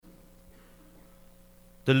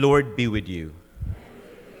The Lord be with you.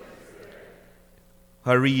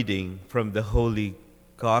 A reading from the Holy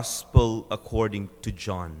Gospel according to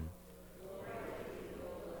John.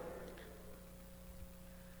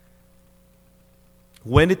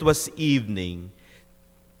 When it was evening,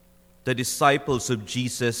 the disciples of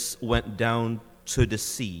Jesus went down to the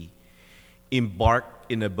sea,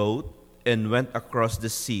 embarked in a boat, and went across the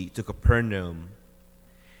sea to Capernaum.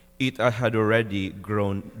 It had already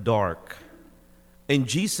grown dark, and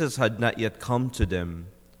Jesus had not yet come to them.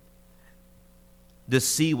 The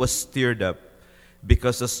sea was stirred up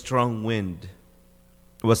because a strong wind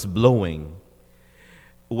was blowing.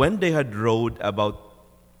 When they had rowed about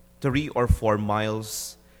 3 or 4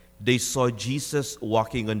 miles, they saw Jesus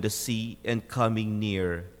walking on the sea and coming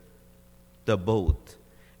near the boat,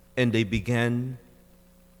 and they began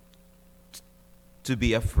to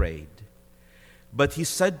be afraid. But he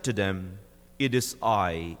said to them, "It is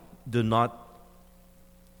I, do not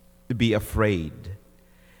be afraid."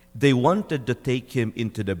 They wanted to take him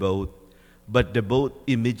into the boat, but the boat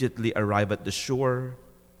immediately arrived at the shore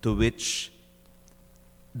to which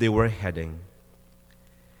they were heading.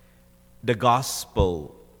 The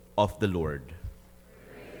Gospel of the Lord.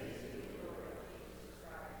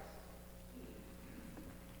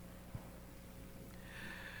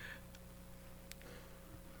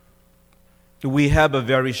 We have a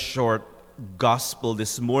very short gospel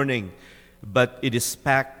this morning, but it is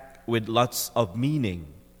packed with lots of meaning.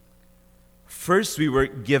 First, we were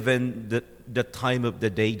given the time of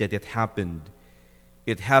the day that it happened.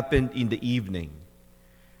 It happened in the evening.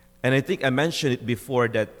 And I think I mentioned it before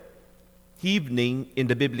that evening in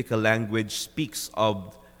the biblical language speaks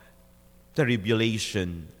of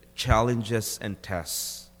tribulation, challenges, and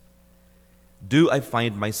tests. Do I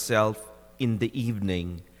find myself in the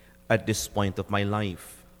evening at this point of my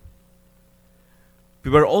life?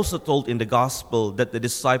 We were also told in the gospel that the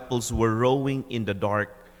disciples were rowing in the dark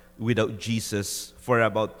without Jesus for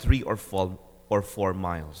about 3 or 4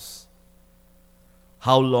 miles.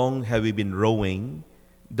 How long have we been rowing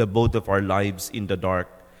the boat of our lives in the dark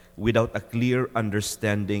without a clear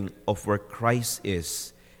understanding of where Christ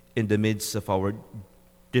is in the midst of our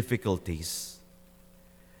difficulties?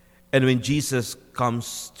 And when Jesus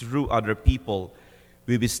comes through other people,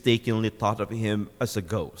 we mistakenly thought of him as a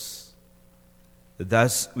ghost.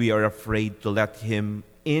 Thus, we are afraid to let him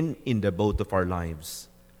in the boat of our lives.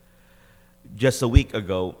 Just a week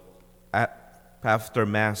ago, after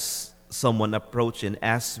Mass, someone approached and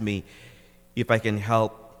asked me if I can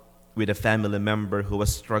help with a family member who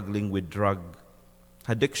was struggling with drug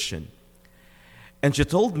addiction. And she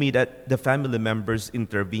told me that the family members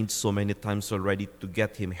intervened so many times already to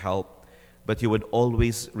get him help, but he would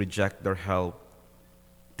always reject their help,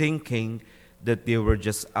 thinking that they were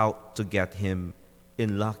just out to get him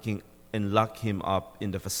and lock him up in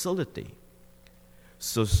the facility.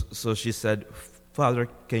 So she said, "Father,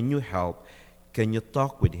 can you help? Can you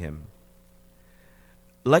talk with him?"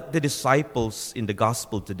 Like the disciples in the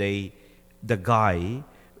gospel today, the guy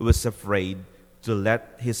was afraid to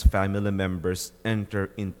let his family members enter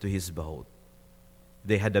into his boat.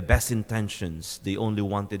 They had the best intentions. They only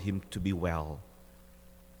wanted him to be well.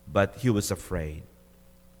 But he was afraid.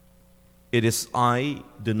 "It is I,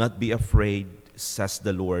 do not be afraid," says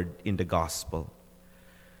the Lord in the gospel.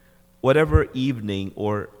 Whatever evening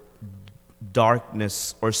or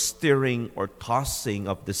darkness or stirring or tossing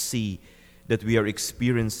of the sea that we are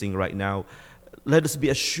experiencing right now, let us be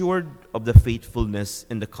assured of the faithfulness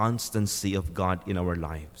and the constancy of God in our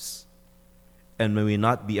lives. And may we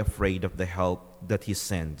not be afraid of the help that he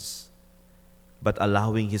sends, but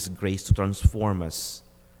allowing his grace to transform us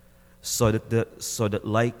so that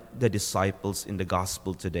like the disciples in the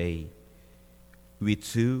gospel today, we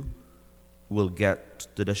too will get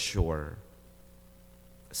to the shore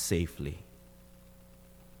safely.